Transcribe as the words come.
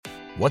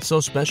What's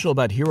so special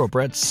about Hero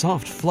Bread's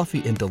soft,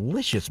 fluffy, and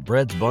delicious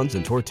breads, buns,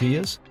 and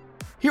tortillas?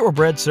 Hero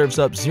Bread serves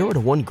up 0 to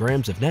 1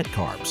 grams of net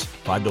carbs,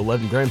 5 to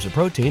 11 grams of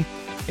protein,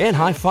 and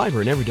high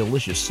fiber in every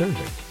delicious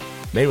serving.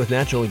 Made with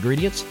natural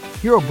ingredients,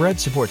 Hero Bread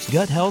supports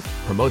gut health,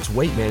 promotes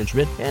weight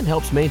management, and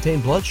helps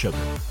maintain blood sugar.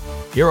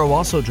 Hero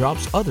also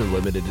drops other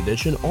limited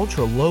edition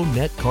ultra-low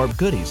net carb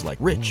goodies like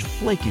rich,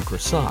 flaky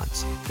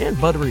croissants and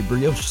buttery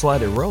brioche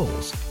slider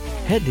rolls.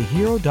 Head to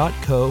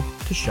hero.co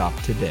to shop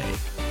today.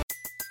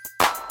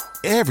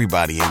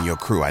 Everybody in your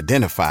crew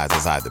identifies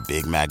as either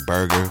Big Mac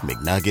Burger,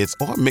 McNuggets,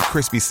 or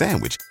McCrispy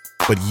Sandwich.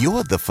 But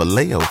you're the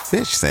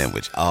Filet-O-Fish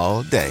Sandwich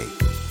all day.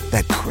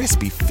 That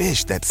crispy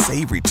fish, that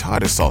savory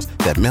tartar sauce,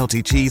 that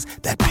melty cheese,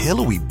 that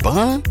pillowy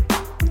bun.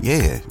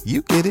 Yeah,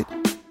 you get it.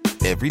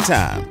 Every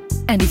time.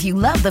 And if you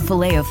love the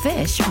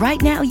Filet-O-Fish,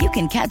 right now you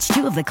can catch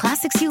 2 of the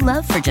classics you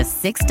love for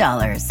just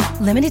 $6.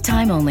 Limited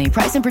time only.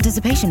 Price and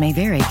participation may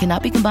vary.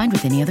 Cannot be combined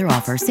with any other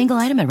offer. Single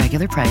item at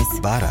regular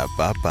price.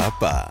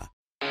 Ba-da-ba-ba-ba.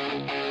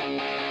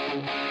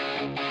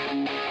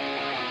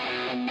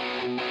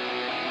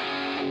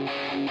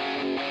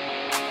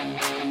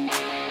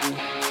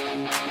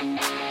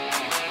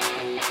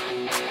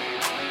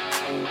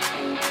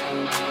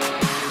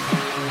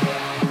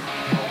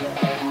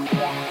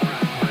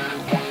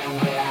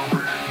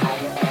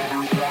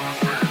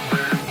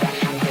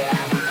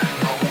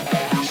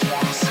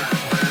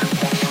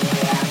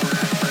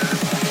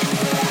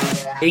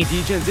 Hey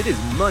D-Gens, it is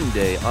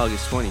Monday,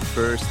 August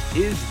 21st.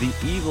 Is the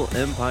evil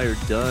empire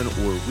done,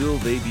 or will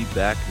they be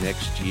back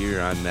next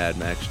year? I'm Mad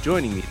Max.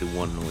 Joining me, the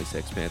one and only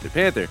Sex Panther.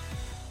 Panther,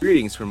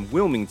 greetings from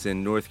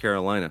Wilmington, North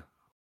Carolina.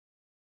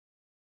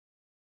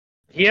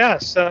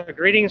 Yes,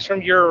 greetings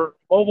from your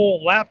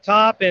mobile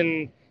laptop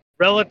in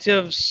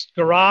relative's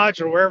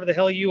garage or wherever the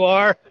hell you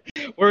are.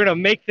 We're going to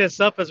make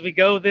this up as we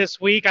go this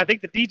week. I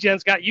think the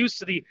D-Gens got used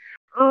to the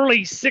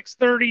early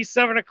 6:30,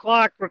 7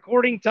 o'clock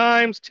recording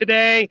times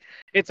today.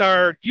 It's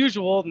our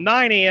usual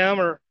 9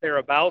 a.m. or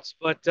thereabouts,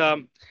 but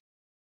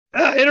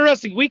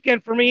interesting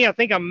weekend for me. I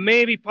think I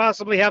maybe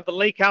possibly have the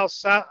lake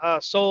house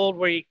sold.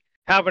 We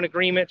have an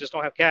agreement, just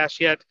don't have cash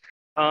yet.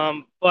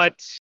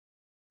 But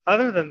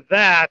other than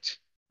that,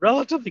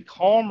 relatively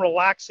calm,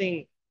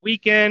 relaxing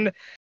weekend.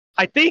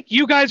 I think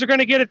you guys are going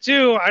to get it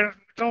too. I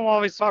don't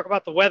always talk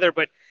about the weather,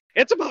 but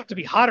it's about to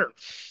be hotter than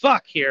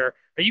fuck here.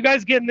 Are you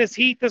guys getting this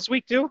heat this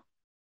week too?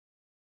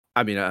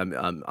 I mean,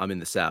 I'm in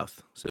the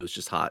South, so it's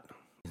just hot.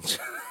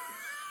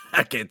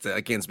 I can't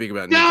speak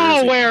about New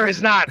Delaware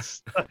is not.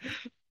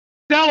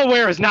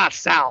 Delaware is not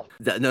South.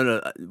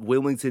 No,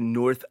 Wilmington,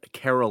 North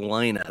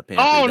Carolina. Panther.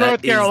 Oh,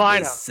 North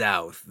Carolina, the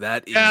South.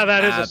 That is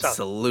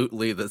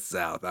absolutely the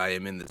South. I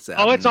am in the South.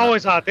 Oh, it's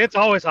always hot. It's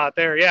always hot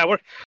there. Yeah,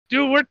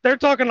 they're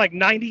talking like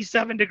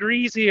 97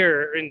 degrees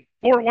here in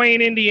Fort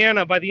Wayne,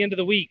 Indiana. By the end of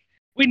the week,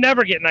 we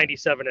never get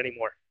 97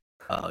 anymore.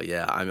 Oh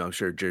yeah, I'm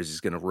sure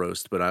Jersey's gonna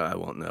roast, but I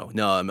won't know.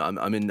 No,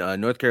 I'm in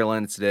North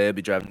Carolina today. I'll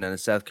be driving down to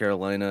South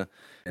Carolina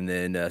and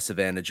then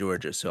Savannah,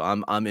 Georgia. So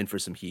I'm in for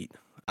some heat.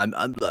 I'm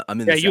in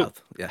the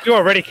South. Yeah, you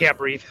already can't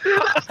breathe.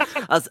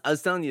 I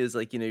was telling you, it's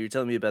like, you're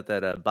telling me about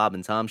that Bob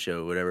and Tom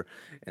show or whatever,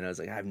 and I was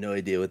like, I have no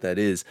idea what that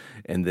is.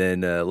 And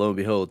then lo and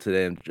behold,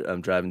 today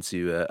I'm driving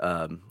to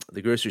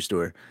the grocery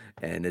store,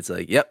 and it's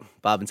like, yep,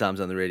 Bob and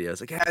Tom's on the radio. I was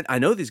like, yeah, I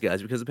know these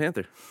guys because of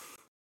Panther.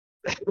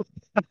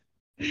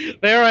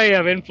 There I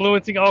am,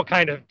 influencing all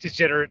kind of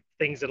degenerate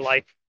things in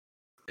life.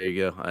 There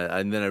you go.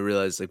 And then I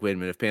realized, like, wait a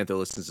minute, if Panther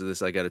listens to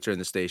this, I got to turn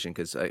the station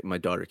because my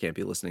daughter can't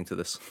be listening to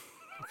this.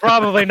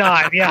 Probably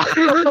not. Yeah.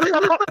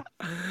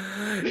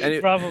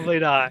 Probably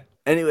not.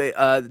 Anyway,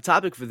 the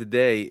topic for the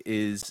day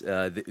is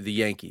the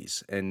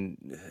Yankees, and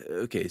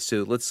okay,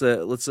 so let's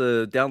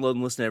download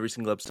and listen to every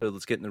single episode.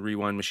 Let's get in the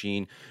rewind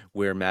machine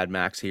where Mad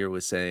Max here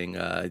was saying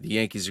the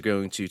Yankees are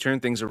going to turn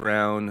things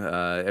around.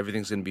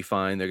 Everything's going to be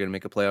fine. They're going to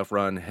make a playoff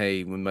run.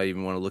 Hey, we might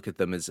even want to look at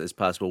them as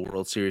possible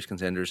World Series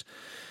contenders.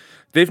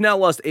 They've now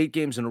lost 8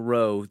 games in a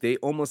row. They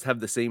almost have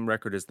the same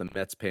record as the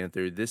Mets,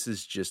 Panther. This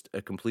is just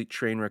a complete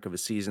train wreck of a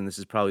season. This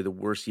is probably the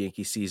worst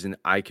Yankee season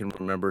I can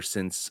remember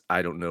since,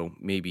 I don't know,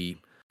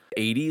 maybe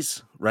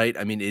 80s, right?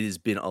 I mean, it has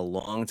been a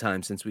long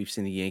time since we've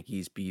seen the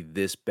Yankees be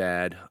this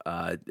bad.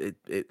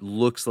 It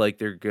looks like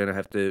they're going to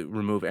have to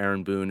remove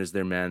Aaron Boone as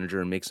their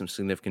manager and make some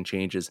significant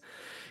changes.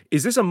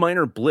 Is this a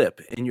minor blip,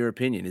 in your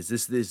opinion? Is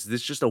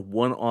this just a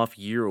one-off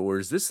year, or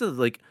is this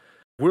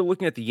we're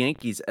looking at the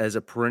Yankees as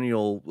a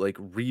perennial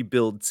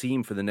rebuild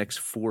team for the next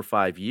 4 or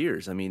 5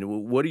 years? I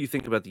mean, what do you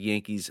think about the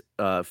Yankees'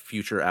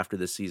 future after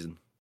this season?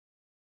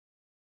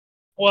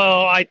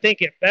 Well, I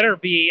think it better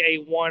be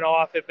a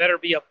one-off. It better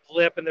be a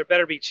blip, and there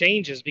better be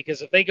changes,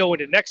 because if they go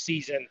into next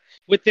season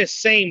with this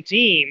same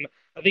team,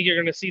 I think you're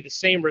going to see the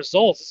same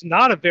results. It's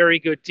not a very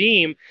good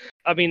team.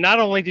 I mean, not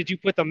only did you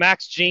put the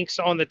Max Jinx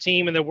on the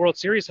team in the World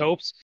Series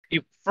hopes,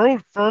 you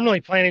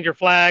firmly planted your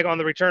flag on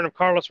the return of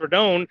Carlos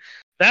Rodon.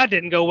 That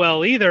didn't go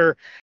well either.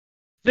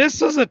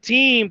 This is a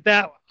team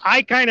that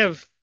I kind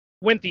of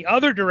went the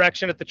other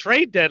direction at the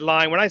trade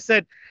deadline when I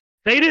said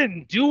they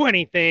didn't do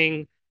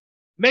anything.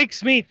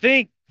 Makes me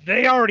think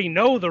they already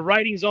know the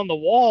writing's on the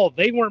wall.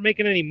 They weren't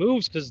making any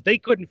moves because they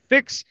couldn't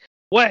fix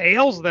what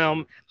ails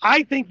them.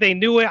 I think they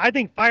knew it. I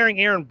think firing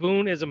Aaron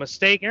Boone is a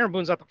mistake. Aaron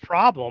Boone's not the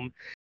problem.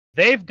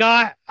 They've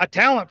got a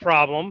talent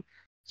problem.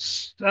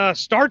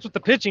 Starts with the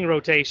pitching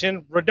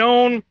rotation.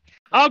 Rodon,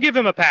 I'll give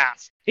him a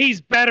pass.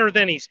 He's better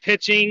than he's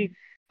pitching.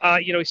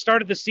 He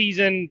started the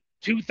season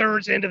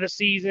 2/3 into the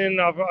season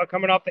of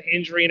coming off the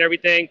injury and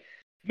everything.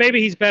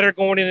 Maybe he's better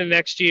going into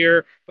next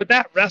year. But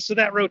that rest of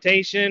that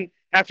rotation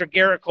after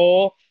Garrett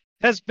Cole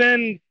has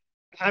been,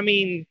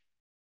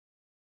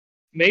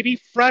 maybe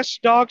fresh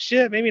dog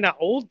shit, maybe not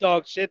old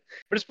dog shit,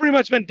 but it's pretty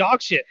much been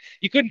dog shit.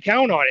 You couldn't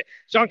count on it.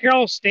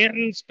 Giancarlo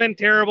Stanton's been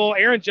terrible.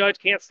 Aaron Judge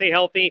can't stay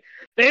healthy.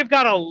 They've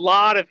got a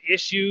lot of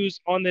issues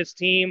on this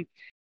team,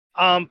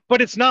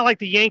 but it's not like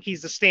the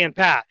Yankees to stand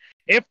pat.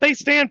 If they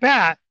stand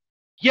pat,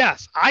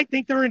 yes, I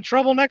think they're in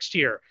trouble next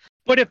year.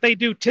 But if they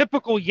do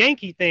typical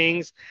Yankee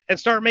things and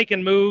start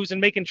making moves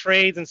and making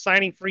trades and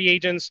signing free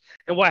agents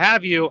and what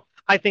have you,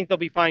 I think they'll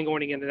be fine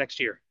going into next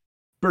year.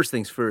 First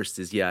things first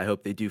is, I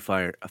hope they do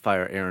fire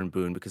Aaron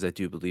Boone, because I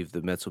do believe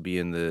the Mets will be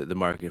in the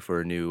market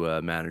for a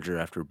new manager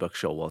after Buck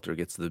Showalter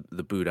gets the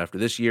boot after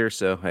this year.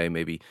 So hey,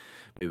 maybe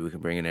we can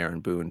bring in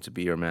Aaron Boone to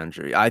be our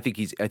manager. I think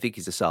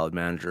he's a solid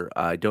manager.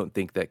 I don't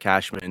think that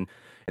Cashman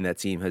and that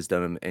team has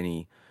done him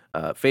any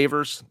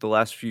favors the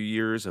last few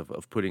years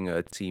of putting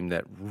a team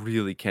that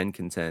really can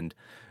contend,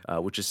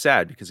 which is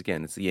sad because,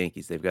 again, it's the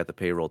Yankees. They've got the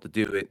payroll to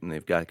do it, and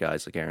they've got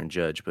guys like Aaron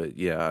Judge. But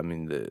yeah, I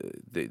mean,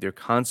 they're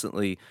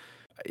constantly,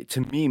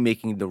 to me,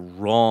 making the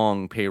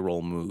wrong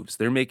payroll moves.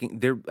 They're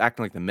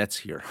acting like the Mets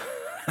here,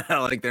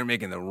 like they're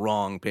making the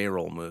wrong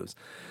payroll moves.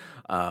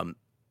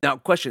 Now,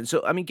 question.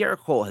 So, I mean, Garrett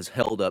Cole has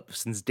held up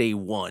since day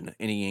one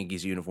in a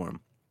Yankees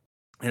uniform,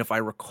 and if I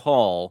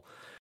recall,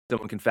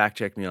 someone can fact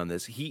check me on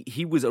this,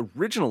 he was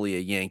originally a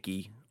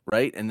Yankee,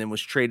 right, and then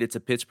was traded to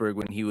Pittsburgh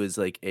when he was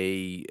like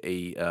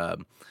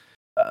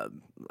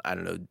I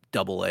don't know,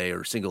 double A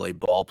or single A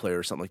ball player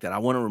or something like that. I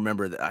want to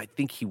remember that. I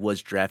think he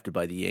was drafted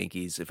by the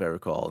Yankees, if I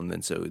recall. And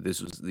then so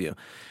this was,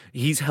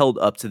 he's held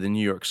up to the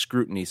New York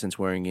scrutiny since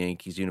wearing a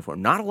Yankees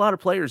uniform. Not a lot of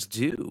players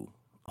do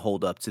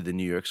hold up to the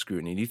New York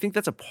scrutiny. Do you think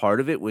that's a part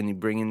of it when you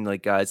bring in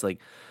like guys like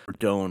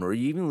Rodon, or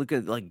you even look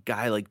at like a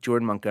guy like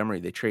Jordan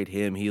Montgomery? They trade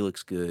him, he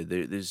looks good.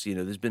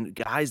 There's been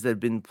guys that have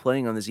been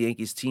playing on this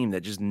Yankees team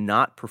that just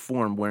not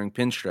perform wearing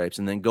pinstripes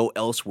and then go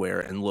elsewhere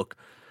and look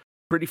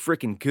pretty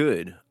freaking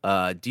good.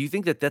 Do you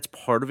think that that's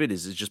part of it?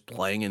 Is it just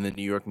playing in the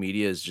New York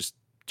media is just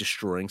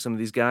destroying some of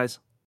these guys?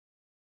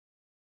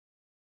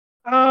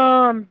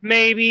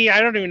 Maybe.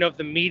 I don't even know if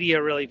the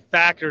media really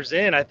factors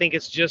in. I think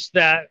it's just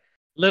that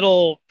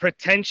little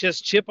pretentious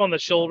chip on the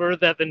shoulder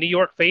that the New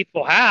York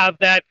faithful have,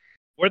 that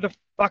we're the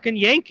fucking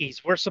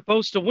Yankees. We're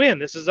supposed to win.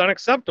 This is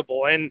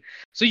unacceptable. And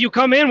so you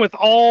come in with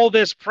all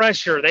this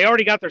pressure. They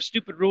already got their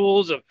stupid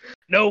rules of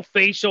no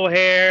facial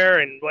hair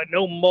and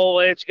no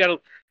mullet. You got to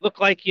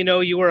look like,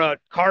 you were a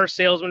car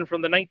salesman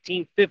from the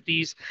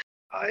 1950s.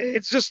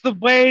 It's just the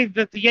way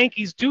that the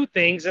Yankees do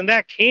things. And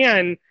that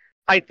can,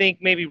 I think,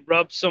 maybe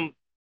rub some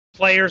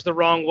players the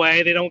wrong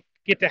way. They don't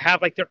get to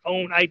have like their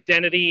own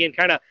identity and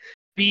kind of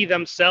be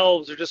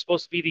themselves. They're just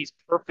supposed to be these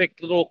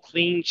perfect little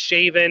clean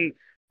shaven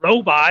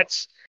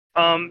robots.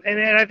 And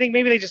I think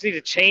maybe they just need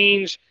to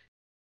change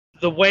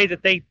the way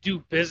that they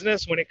do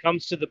business when it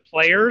comes to the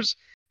players.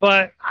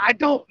 But I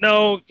don't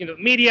know,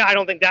 media, I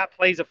don't think that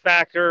plays a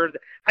factor.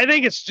 I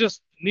think it's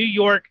just New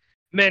York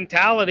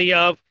mentality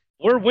of,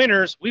 we're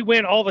winners. We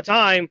win all the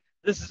time.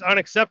 This is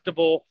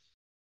unacceptable.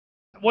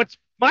 What's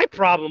my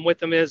problem with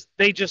them is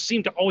they just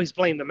seem to always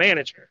blame the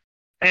manager.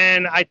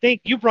 And I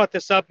think you brought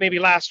this up maybe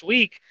last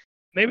week.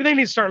 Maybe they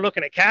need to start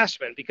looking at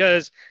Cashman,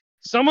 because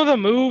some of the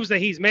moves that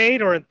he's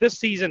made or this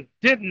season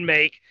didn't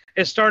make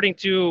is starting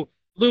to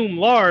loom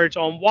large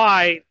on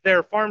why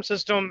their farm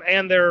system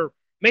and their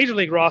major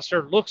league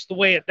roster looks the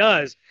way it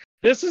does.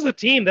 This is a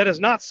team that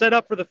is not set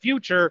up for the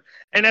future,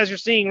 and as you're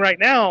seeing right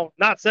now,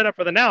 not set up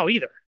for the now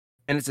either.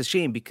 And it's a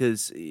shame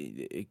because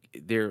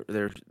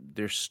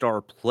their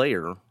star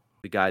player,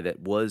 the guy that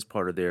was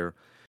part of their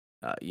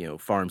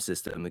farm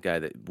system, the guy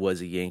that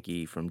was a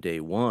Yankee from day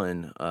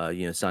one,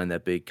 signed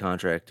that big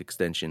contract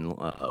extension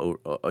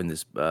in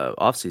this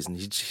offseason.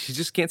 He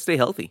just can't stay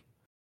healthy.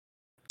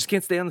 Just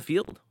can't stay on the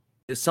field.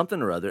 It's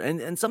something or other.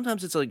 And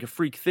sometimes it's like a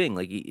freak thing.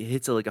 Like he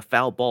hits like a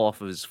foul ball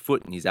off of his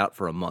foot and he's out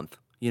for a month.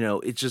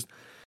 It's just,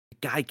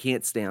 the guy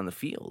can't stay on the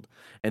field.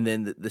 And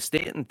then the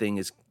Stanton thing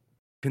is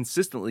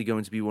consistently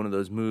going to be one of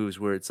those moves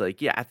where it's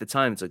like, at the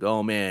time it's like,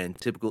 oh man,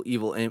 typical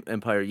evil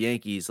Empire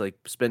Yankees, like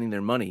spending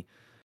their money.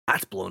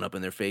 That's blown up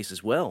in their face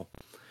as well.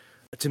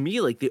 To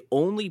me, like the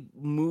only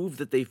move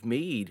that they've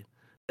made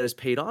that has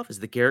paid off is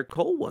the Garrett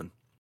Cole one.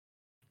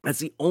 That's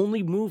the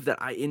only move that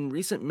in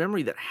recent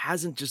memory that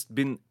hasn't just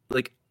been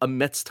like a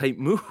Mets type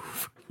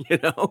move.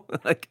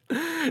 Like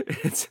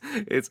it's.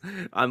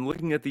 I'm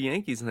looking at the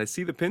Yankees and I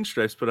see the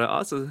pinstripes, but I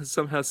also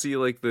somehow see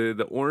like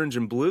the orange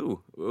and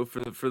blue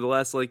for the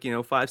last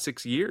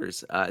 5-6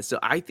 years. So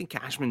I think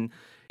Cashman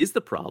is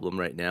the problem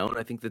right now, and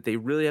I think that they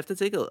really have to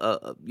take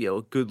a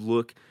good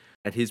look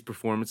at his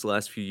performance the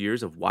last few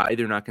years of why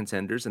they're not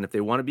contenders. And if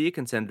they want to be a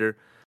contender,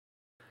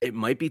 it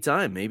might be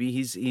time. Maybe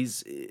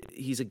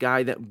he's a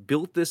guy that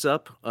built this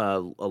up a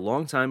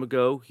long time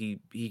ago. He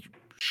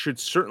should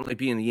certainly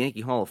be in the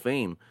Yankee Hall of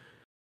Fame.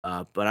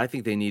 But I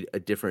think they need a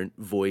different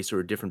voice or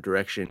a different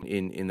direction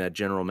in that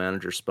general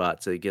manager spot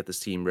to get this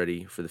team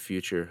ready for the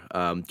future.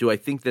 Do I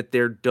think that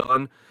they're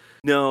done?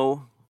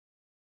 No,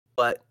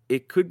 but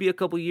it could be a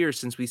couple years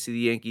since we see the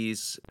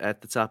Yankees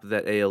at the top of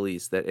that AL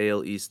East. That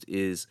AL East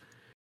is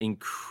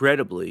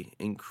incredibly,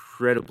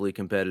 incredibly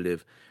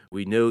competitive.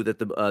 We know that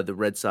the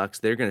Red Sox,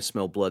 they're going to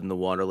smell blood in the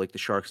water like the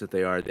sharks that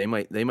they are. They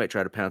might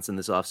try to pounce in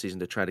this offseason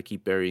to try to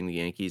keep burying the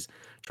Yankees.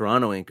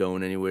 Toronto ain't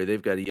going anywhere.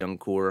 They've got a young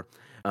core.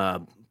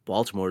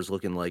 Baltimore is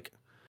looking like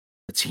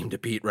a team to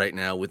beat right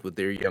now with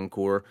their young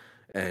core,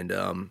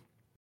 and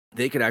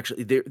they could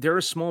actually they're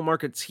a small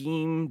market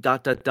team.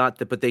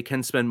 But they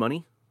can spend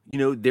money.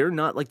 They're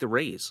not like the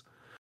Rays.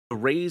 The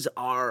Rays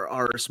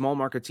are a small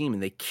market team,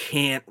 and they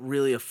can't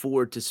really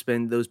afford to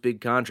spend those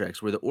big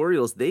contracts. Where the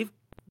Orioles, they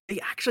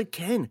actually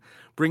can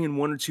bring in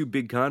one or two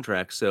big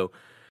contracts. So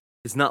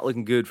it's not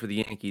looking good for the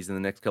Yankees in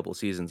the next couple of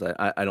seasons.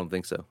 I don't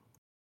think so.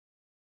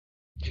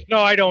 No,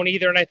 I don't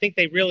either, and I think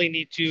they really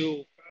need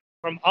to,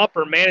 from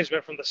upper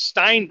management, from the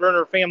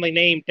Steinbrenner family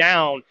name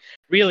down,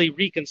 really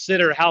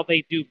reconsider how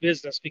they do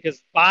business,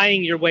 because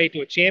buying your way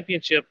to a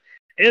championship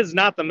is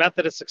not the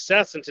method of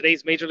success in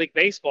today's Major League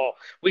Baseball.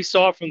 We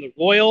saw it from the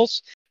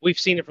Royals. We've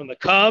seen it from the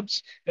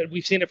Cubs.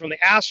 We've seen it from the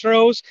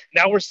Astros.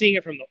 Now we're seeing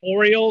it from the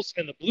Orioles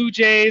and the Blue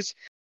Jays.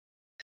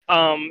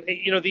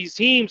 These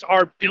teams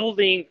are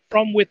building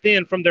from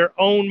within, from their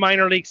own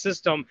minor league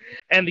system,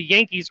 and the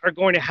Yankees are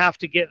going to have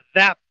to get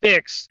that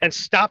fixed and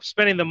stop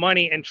spending the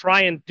money and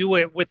try and do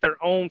it with their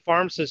own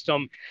farm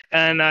system.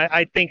 And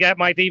I think that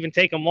might even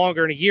take them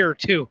longer than a year or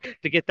two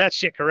to get that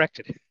shit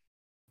corrected.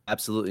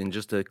 Absolutely. And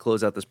just to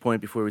close out this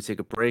point before we take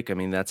a break, I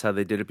mean, that's how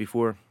they did it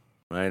before,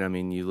 right? I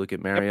mean, you look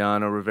at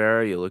Mariano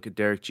Rivera, you look at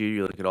Derek Jeter,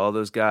 you look at all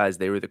those guys,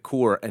 they were the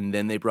core, and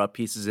then they brought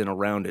pieces in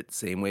around it,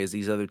 same way as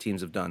these other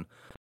teams have done.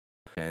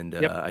 And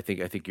I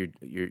think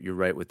you're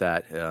right with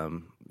that,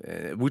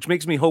 which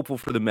makes me hopeful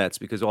for the Mets,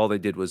 because all they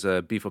did was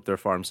beef up their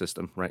farm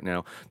system. Right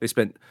now, they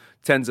spent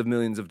tens of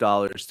millions of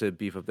dollars to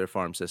beef up their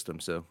farm system.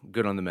 So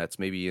good on the Mets.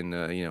 Maybe in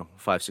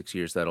 5-6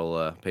 years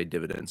that'll pay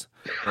dividends,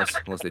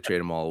 unless they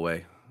trade them all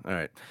away. All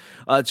right,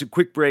 it's a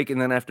quick break, and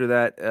then after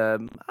that,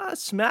 a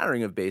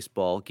smattering of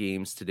baseball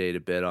games today to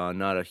bet on.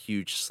 Not a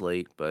huge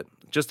slate, but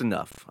just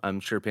enough. I'm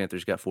sure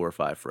Panthers got 4 or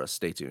 5 for us.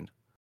 Stay tuned.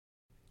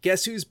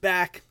 Guess who's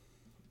back?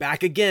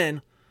 Back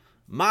again.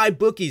 My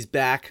bookie's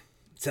back.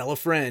 Tell a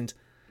friend.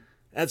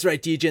 That's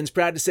right, DJ's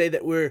proud to say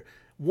that we're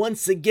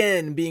once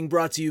again being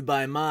brought to you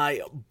by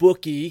My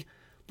Bookie.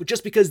 But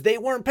just because they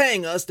weren't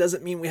paying us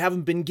doesn't mean we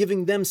haven't been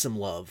giving them some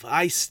love.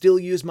 I still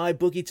use My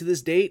Bookie to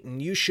this date, and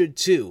you should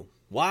too.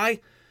 Why?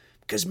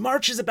 Because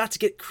March is about to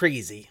get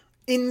crazy.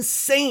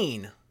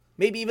 Insane.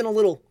 Maybe even a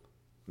little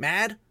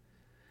mad.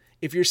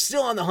 If you're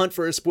still on the hunt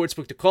for a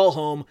sportsbook to call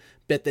home,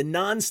 bet the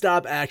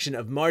non-stop action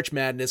of March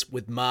Madness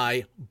with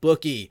My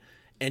Bookie.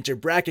 Enter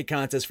bracket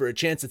contests for a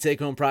chance to take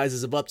home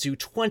prizes of up to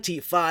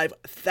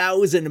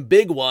 25,000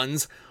 big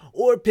ones,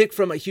 or pick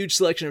from a huge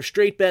selection of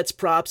straight bets,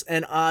 props,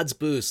 and odds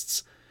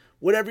boosts.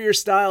 Whatever your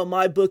style,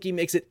 My Bookie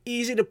makes it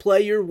easy to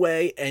play your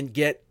way and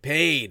get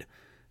paid.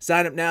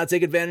 Sign up now,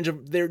 take advantage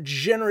of their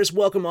generous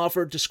welcome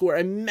offer to score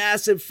a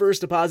massive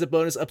first deposit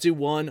bonus up to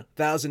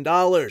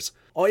 $1,000.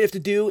 All you have to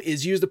do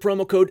is use the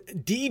promo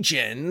code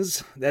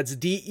DEGENS, that's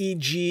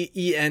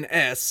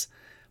DEGENS,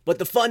 but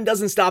the fun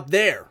doesn't stop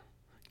there.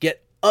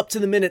 Get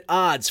up-to-the-minute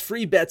odds,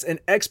 free bets,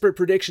 and expert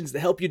predictions to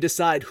help you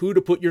decide who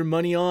to put your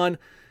money on.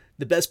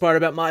 The best part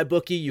about My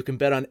Bookie, you can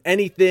bet on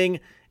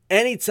anything,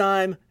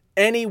 anytime,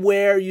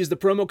 anywhere. Use the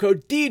promo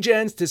code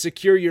DEGENS to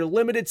secure your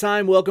limited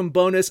time welcome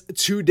bonus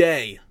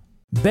today.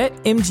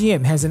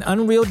 BetMGM has an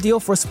unreal deal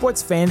for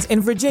sports fans in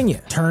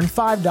Virginia. Turn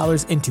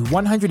 $5 into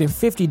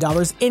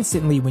 $150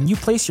 instantly when you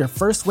place your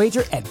first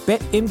wager at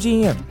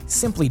BetMGM.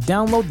 Simply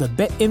download the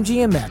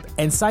BetMGM app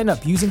and sign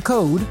up using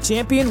code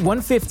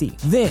Champion150.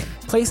 Then,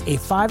 place a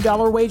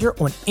 $5 wager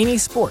on any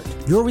sport.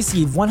 You'll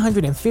receive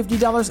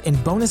 $150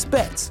 in bonus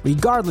bets,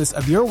 regardless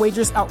of your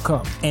wager's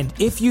outcome. And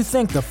if you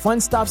think the fun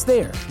stops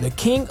there, the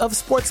king of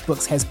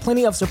sportsbooks has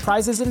plenty of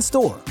surprises in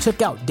store.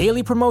 Check out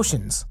daily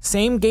promotions,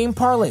 same-game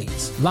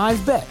parlays, live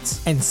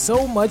bets, and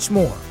so much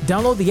more.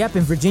 Download the app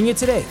in Virginia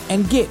today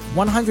and get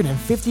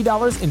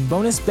 $150 in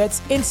bonus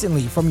bets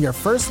instantly from your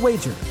first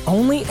wager.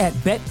 Only at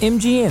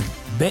BetMGM.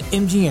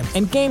 BetMGM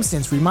and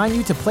GameSense remind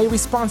you to play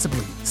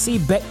responsibly. See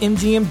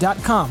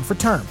BetMGM.com for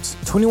terms.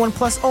 21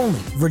 plus only.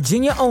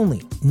 Virginia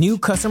only. New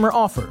customer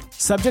offer.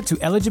 Subject to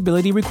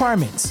eligibility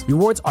requirements.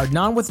 Rewards are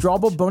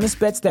non-withdrawable bonus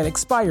bets that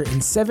expire in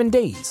 7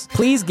 days.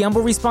 Please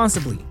gamble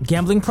responsibly.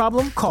 Gambling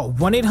problem? Call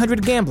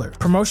 1-800-GAMBLER.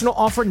 Promotional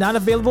offer not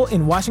available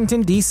in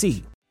Washington,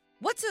 D.C.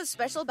 What's so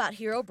special about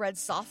Hero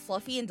Bread's soft,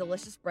 fluffy, and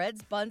delicious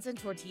breads, buns, and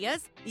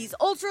tortillas? These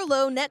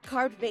ultra-low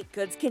net-carb baked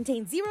goods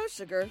contain zero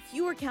sugar,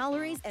 fewer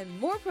calories, and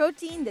more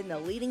protein than the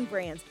leading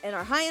brands, and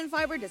are high in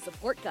fiber to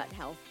support gut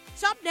health.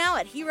 Shop now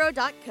at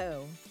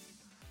hero.co.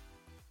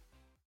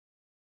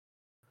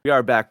 We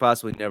are back,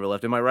 possibly never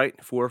left. Am I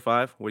right? 4 or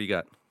 5? What do you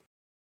got?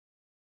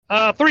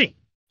 3.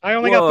 I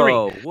only got 3.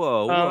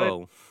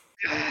 Whoa.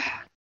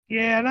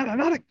 Yeah,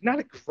 not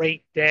a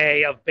great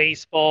day of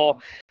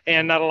baseball,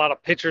 and not a lot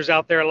of pitchers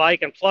out there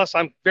and plus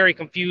I'm very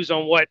confused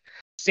on what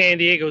San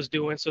Diego's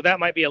doing, so that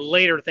might be a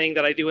later thing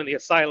that I do in the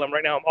Asylum.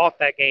 Right now I'm off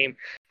that game.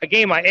 A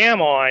game I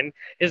am on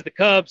is the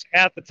Cubs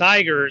at the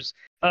Tigers.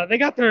 They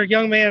got their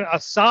young man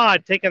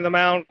Assad taking the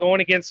mound,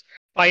 going against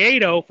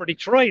Faedo for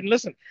Detroit. And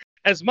listen,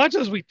 as much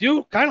as we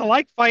do kind of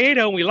like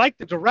Faedo and we like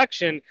the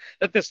direction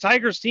that this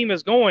Tigers team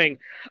is going,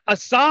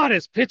 Assad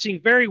is pitching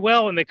very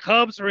well, and the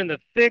Cubs are in the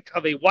thick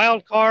of a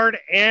wild card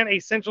and a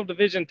Central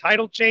Division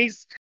title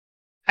chase.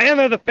 I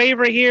am the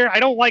favorite here. I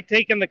don't like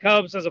taking the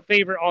Cubs as a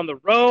favorite on the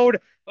road,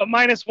 but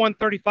minus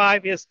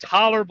 135 is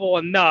tolerable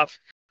enough.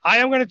 I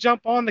am going to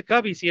jump on the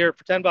Cubbies here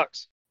for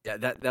 $10. Yeah,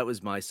 that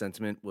was my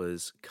sentiment,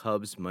 was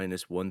Cubs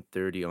minus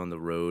 130 on the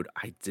road.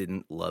 I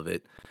didn't love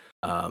it.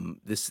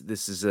 This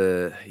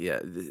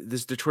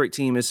Detroit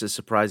team is a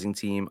surprising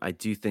team. I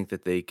do think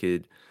that they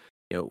could,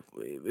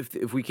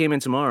 if we came in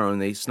tomorrow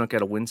and they snuck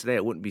out a win today,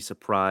 I wouldn't be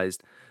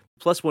surprised.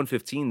 Plus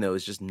 115, though,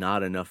 is just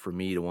not enough for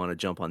me to want to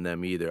jump on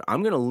them either.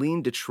 I'm going to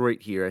lean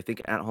Detroit here. I think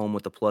at home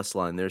with the plus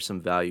line, there's some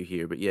value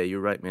here. But yeah,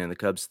 you're right, man. The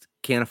Cubs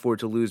can't afford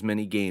to lose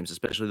many games,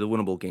 especially the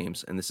winnable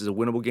games. And this is a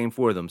winnable game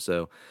for them.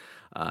 So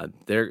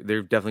they're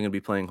definitely going to be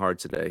playing hard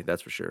today.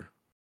 That's for sure.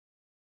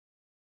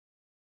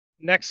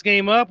 Next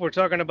game up, we're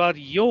talking about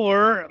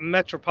your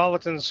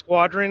Metropolitan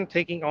Squadron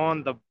taking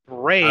on the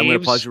Braves. I'm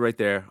going to pause you right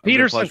there. I'm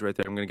Peterson.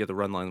 going to get the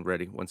run line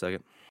ready. 1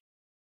 second.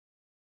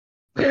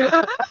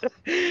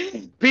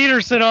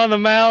 Peterson on the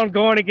mound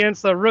going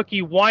against the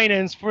rookie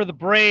Winans for the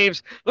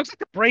Braves. Looks like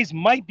the Braves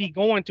might be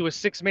going to a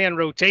 6-man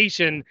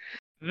rotation.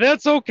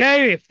 That's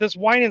okay. If this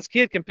Winans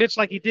kid can pitch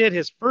like he did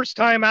his first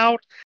time out,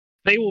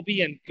 they will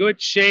be in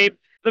good shape.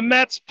 The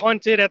Mets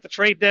punted at the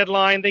trade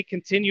deadline. They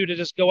continue to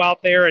just go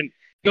out there and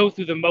go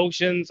through the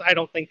motions. I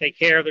don't think they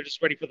care. They're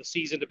just ready for the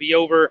season to be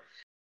over.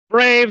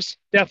 Braves,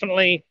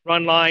 definitely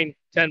run line,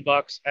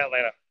 $10,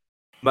 Atlanta.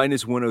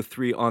 Minus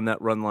 103 on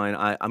that run line.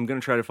 I'm going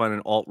to try to find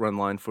an alt run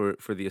line for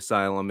the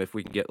Asylum if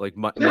we can get like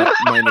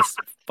minus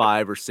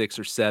 5 or 6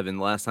 or 7.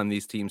 Last time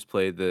these teams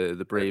played,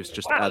 the Braves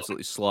just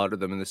absolutely slaughtered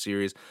them in the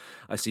series.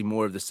 I see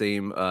more of the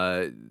same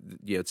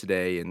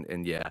today,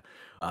 and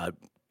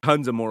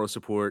tons of moral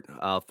support.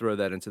 I'll throw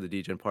that into the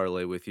DGen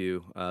parlay with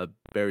you.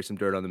 Bury some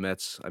dirt on the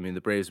Mets. I mean,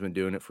 the Braves have been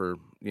doing it for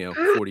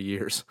 40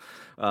 years.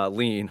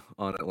 Lean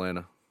on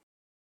Atlanta.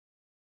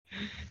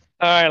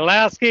 All right,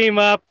 last game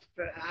up.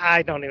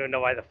 I don't even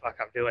know why the fuck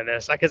I'm doing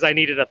this, because I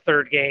needed a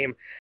third game.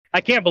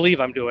 I can't believe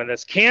I'm doing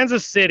this.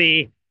 Kansas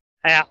City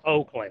at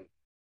Oakland.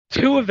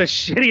 2 of the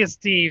shittiest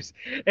teams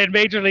in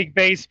Major League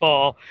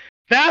Baseball.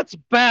 That's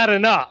bad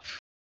enough.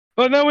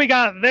 But then we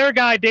got their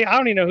guy, I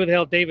don't even know who the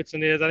hell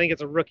Davidson is. I think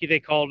it's a rookie they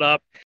called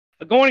up.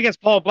 Going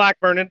against Paul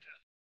Blackburn. And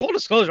full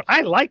disclosure, I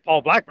like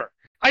Paul Blackburn.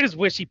 I just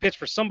wish he pitched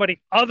for somebody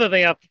other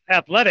than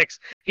Athletics.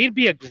 He'd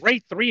be a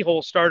great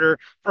 3-hole starter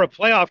for a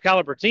playoff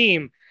caliber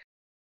team.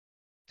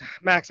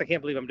 Max, I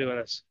can't believe I'm doing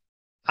this.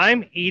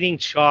 I'm eating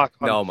chalk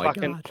on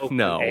fucking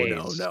Oakland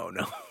A's. No.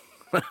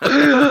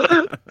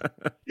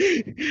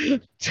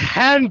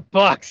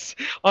 $10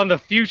 on the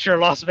future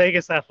Las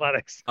Vegas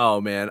Athletics. Oh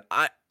man,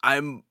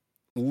 I'm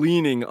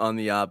leaning on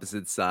the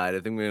opposite side. I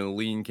think we're going to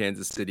lean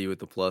Kansas City with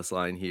the plus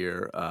line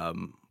here.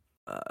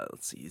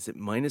 Let's see, is it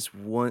minus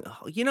 1?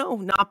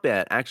 Not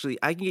bad. Actually,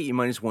 I can get you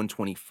minus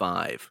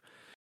 125.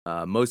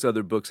 Most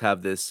other books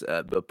have this,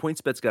 but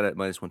PointsBet's got it at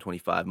minus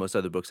 125. Most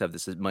other books have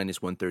this at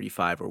minus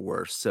 135 or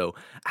worse. So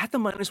at the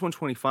minus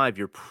 125,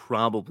 you're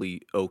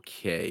probably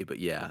okay. But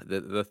yeah,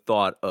 the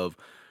thought of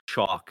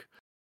chalk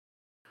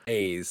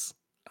A's,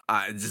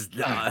 I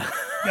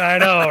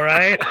know,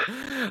 right?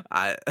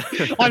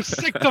 I'm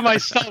sick to my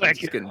stomach.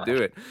 Just couldn't do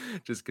it.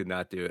 Just could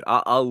not do it.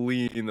 I'll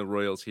lean the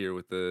Royals here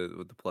with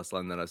the plus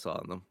line that I saw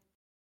on them.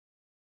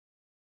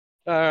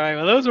 All right,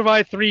 well, those are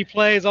my 3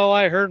 plays. All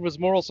I heard was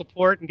moral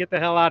support and get the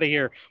hell out of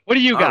here. What do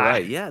you got? All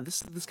right, yeah,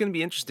 this is going to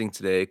be interesting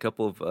today. A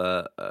couple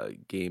of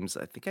games.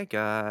 I think I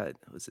got,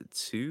 was it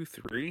 2,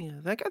 3? I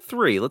think I got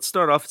 3. Let's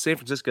start off San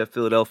Francisco at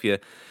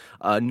Philadelphia.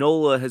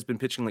 Nola has been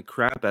pitching like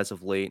crap as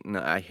of late, and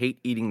I hate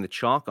eating the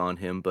chalk on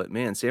him, but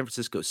man, San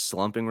Francisco's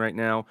slumping right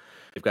now.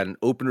 They've got an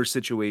opener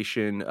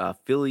situation.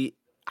 Philly,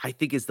 I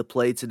think, is the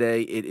play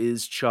today. It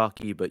is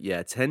chalky, but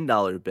yeah,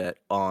 $10 bet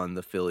on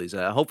the Phillies.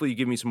 Hopefully you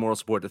give me some moral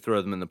support to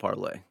throw them in the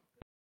parlay.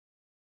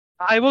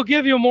 I will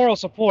give you moral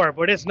support,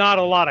 but it's not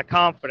a lot of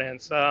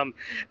confidence. San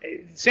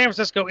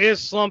Francisco is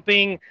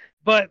slumping,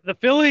 but the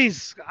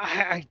Phillies,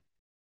 I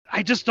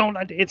just don't.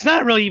 It's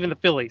not really even the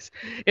Phillies.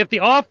 If the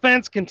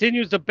offense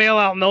continues to bail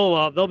out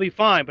Nola, they'll be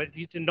fine. But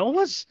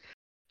Nola's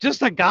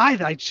just a guy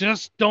that I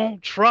just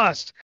don't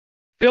trust.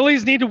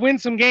 Phillies need to win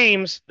some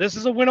games. This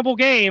is a winnable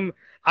game.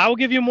 I will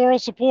give you moral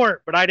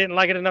support, but I didn't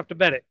like it enough to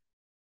bet it.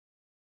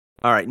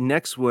 All right,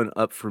 next one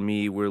up for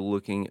me, we're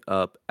looking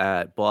up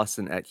at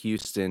Boston at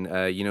Houston.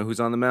 You know who's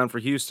on the mound for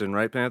Houston,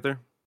 right, Panther?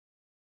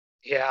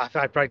 Yeah,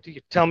 I'd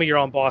probably tell me you're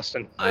on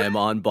Boston. I am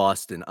on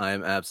Boston. I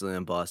am absolutely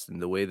on Boston.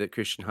 The way that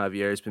Christian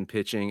Javier has been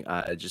pitching,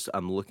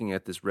 I'm looking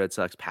at this Red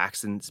Sox.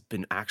 Paxton's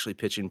been actually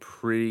pitching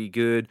pretty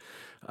good.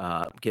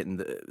 Getting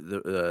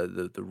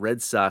the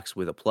Red Sox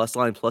with a plus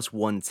line, plus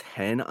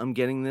 110. I'm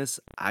getting this.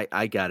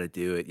 I gotta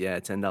do it. Yeah,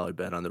 $10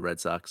 bet on the Red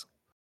Sox.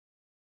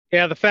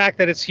 Yeah, the fact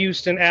that it's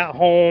Houston at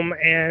home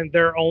and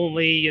they're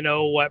only,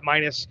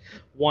 minus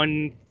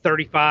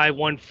 135,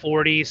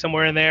 140,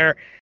 somewhere in there,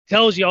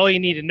 tells you all you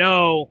need to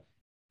know.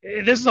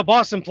 This is a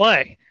Boston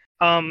play.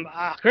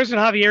 Christian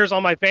Javier is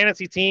on my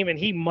fantasy team, and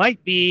he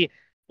might be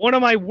one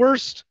of my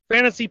worst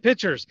fantasy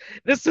pitchers.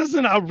 This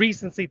isn't a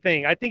recency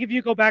thing. I think if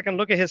you go back and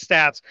look at his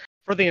stats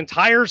for the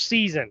entire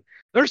season,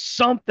 there's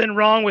something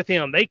wrong with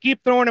him. They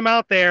keep throwing him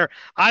out there.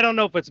 I don't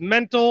know if it's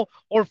mental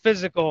or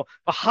physical,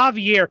 but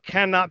Javier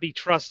cannot be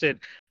trusted.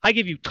 I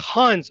give you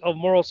tons of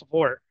moral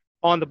support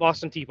on the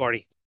Boston Tea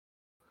Party.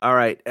 All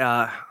right.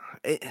 Not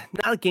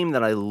a game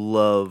that I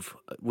love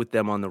with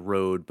them on the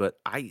road, but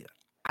I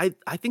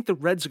think the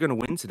Reds are going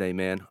to win today,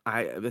 man.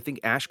 I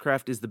think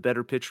Ashcraft is the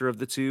better pitcher of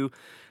the two.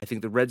 I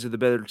think the Reds are the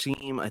better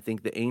team. I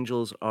think the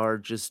Angels are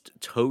just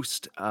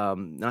toast.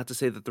 Not to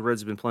say that the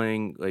Reds have been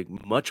playing like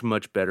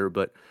much better,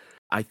 but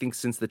I think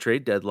since the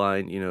trade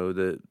deadline,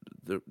 the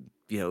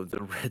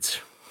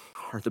Reds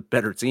are the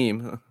better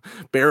team,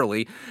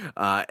 barely.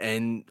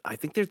 And I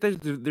think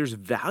there's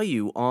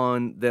value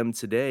on them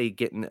today,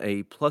 getting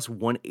a plus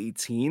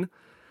 118.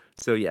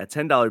 So yeah,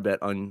 $10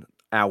 bet on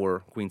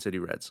our Queen City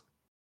Reds.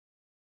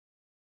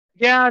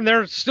 Yeah, and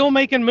they're still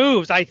making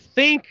moves. I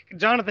think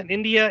Jonathan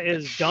India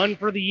is done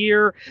for the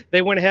year.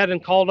 They went ahead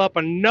and called up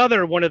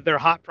another one of their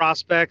hot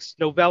prospects,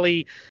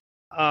 Noelvi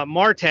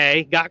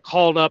Marte, got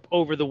called up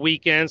over the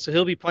weekend, so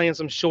he'll be playing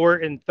some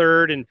short and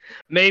third and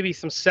maybe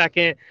some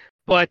second.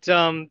 But,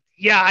 I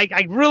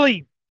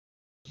really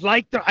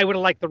I would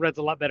have liked the Reds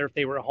a lot better if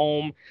they were at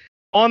home.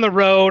 On the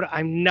road,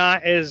 I'm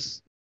not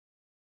as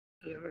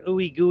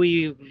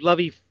ooey-gooey,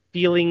 lovey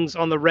feelings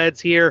on the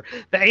Reds here.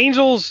 The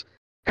Angels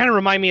kind of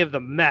remind me of the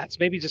Mets,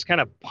 maybe just kind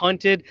of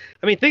punted.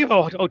 I mean, think of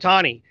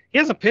Ohtani. He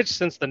hasn't pitched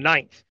since the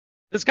 9th.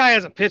 This guy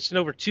hasn't pitched in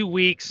over 2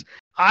 weeks.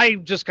 I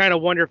just kind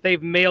of wonder if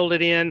they've mailed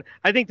it in.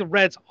 I think the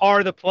Reds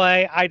are the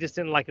play. I just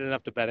didn't like it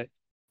enough to bet it.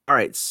 All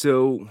right,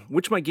 so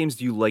which of my games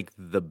do you like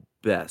the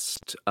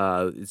best?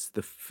 It's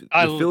the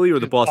Philly or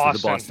the Boston?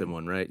 The Boston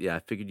one, right? Yeah, I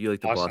figured you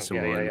like the Boston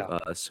one. Yeah.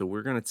 So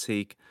we're going to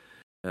take...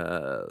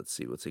 let's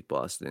see, we'll take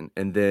Boston.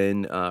 And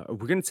then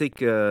we're going to take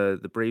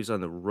the Braves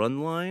on the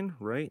run line,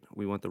 right?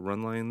 We want the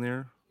run line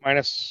there.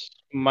 Minus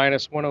 103.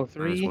 Minus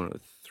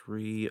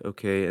 103,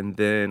 okay. And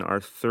then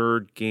our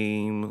third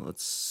game,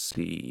 let's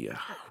see.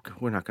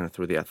 We're not going to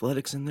throw the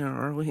Athletics in there,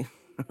 are we?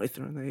 Am I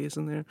throwing the A's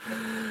in there?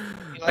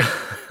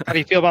 How do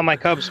you feel about my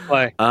Cubs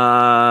play?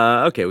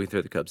 Okay, we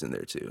throw the Cubs in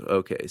there too.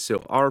 Okay,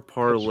 so our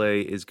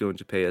parlay is going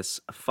to pay us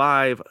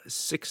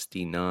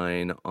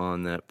 $5.69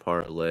 on that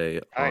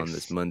parlay on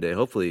this Monday.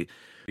 Hopefully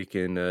we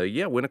can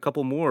win a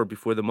couple more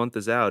before the month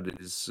is out.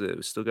 We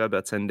still got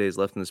about 10 days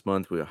left in this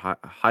month. We're a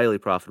highly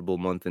profitable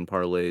month in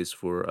parlays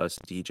for us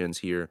DGens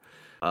here.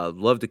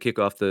 Love to kick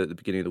off the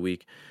beginning of the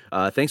week.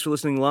 Thanks for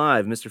listening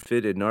live, Mr.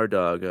 Fitted,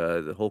 Nardog,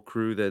 the whole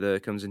crew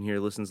that comes in here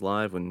listens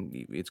live. When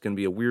it's going to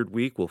be a weird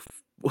week, we'll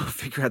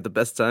figure out the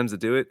best times to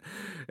do it,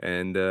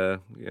 and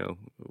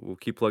we'll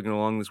keep plugging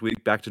along this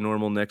week. Back to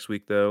normal next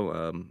week,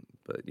 though.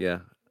 But yeah,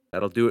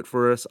 that'll do it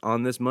for us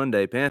on this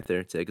Monday.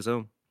 Panther, take us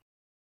home.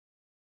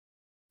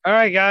 All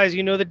right, guys,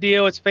 you know the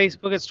deal. It's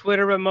Facebook, it's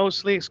Twitter, but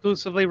mostly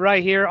exclusively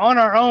right here on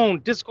our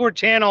own Discord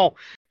channel.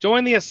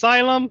 Join the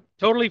Asylum,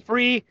 totally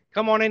free.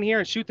 Come on in here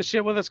and shoot the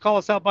shit with us. Call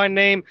us out by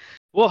name.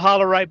 We'll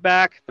holler right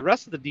back. The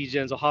rest of the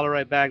DGens will holler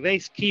right back. They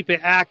keep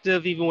it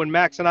active even when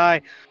Max and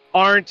I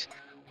aren't.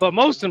 But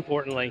most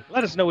importantly,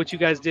 let us know what you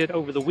guys did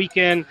over the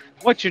weekend,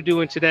 what you're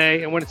doing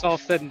today, and when it's all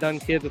said and done,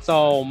 kids, it's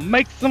all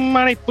make some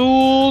money,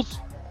 fools.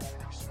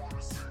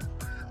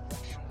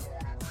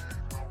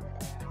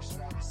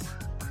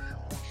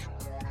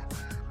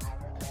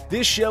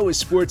 This show is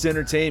sports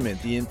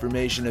entertainment. The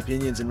information,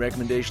 opinions, and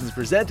recommendations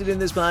presented in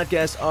this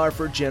podcast are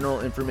for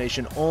general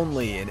information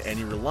only, and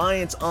any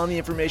reliance on the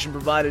information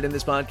provided in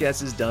this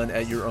podcast is done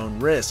at your own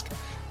risk.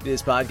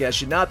 This podcast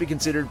should not be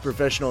considered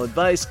professional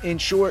advice. In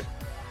short,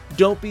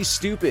 don't be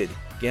stupid.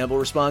 Gamble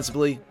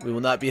responsibly. We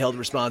will not be held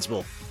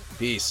responsible.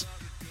 Peace.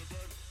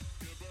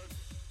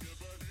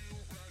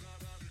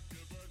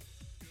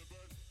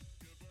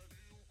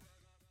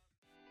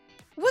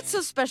 What's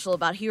so special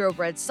about Hero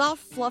Bread's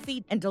soft,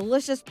 fluffy, and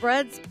delicious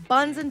breads,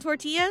 buns, and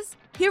tortillas?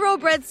 Hero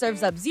Bread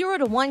serves up 0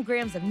 to 1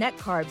 grams of net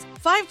carbs,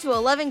 5 to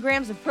 11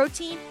 grams of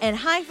protein, and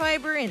high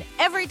fiber in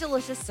every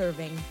delicious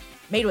serving.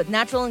 Made with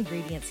natural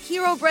ingredients,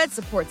 Hero Bread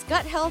supports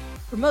gut health,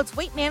 promotes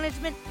weight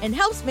management, and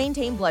helps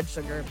maintain blood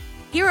sugar.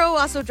 Hero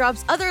also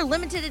drops other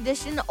limited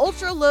edition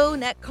ultra-low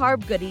net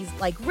carb goodies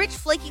like rich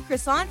flaky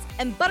croissants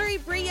and buttery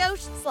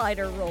brioche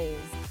slider rolls.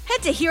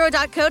 Head to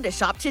hero.co to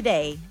shop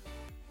today.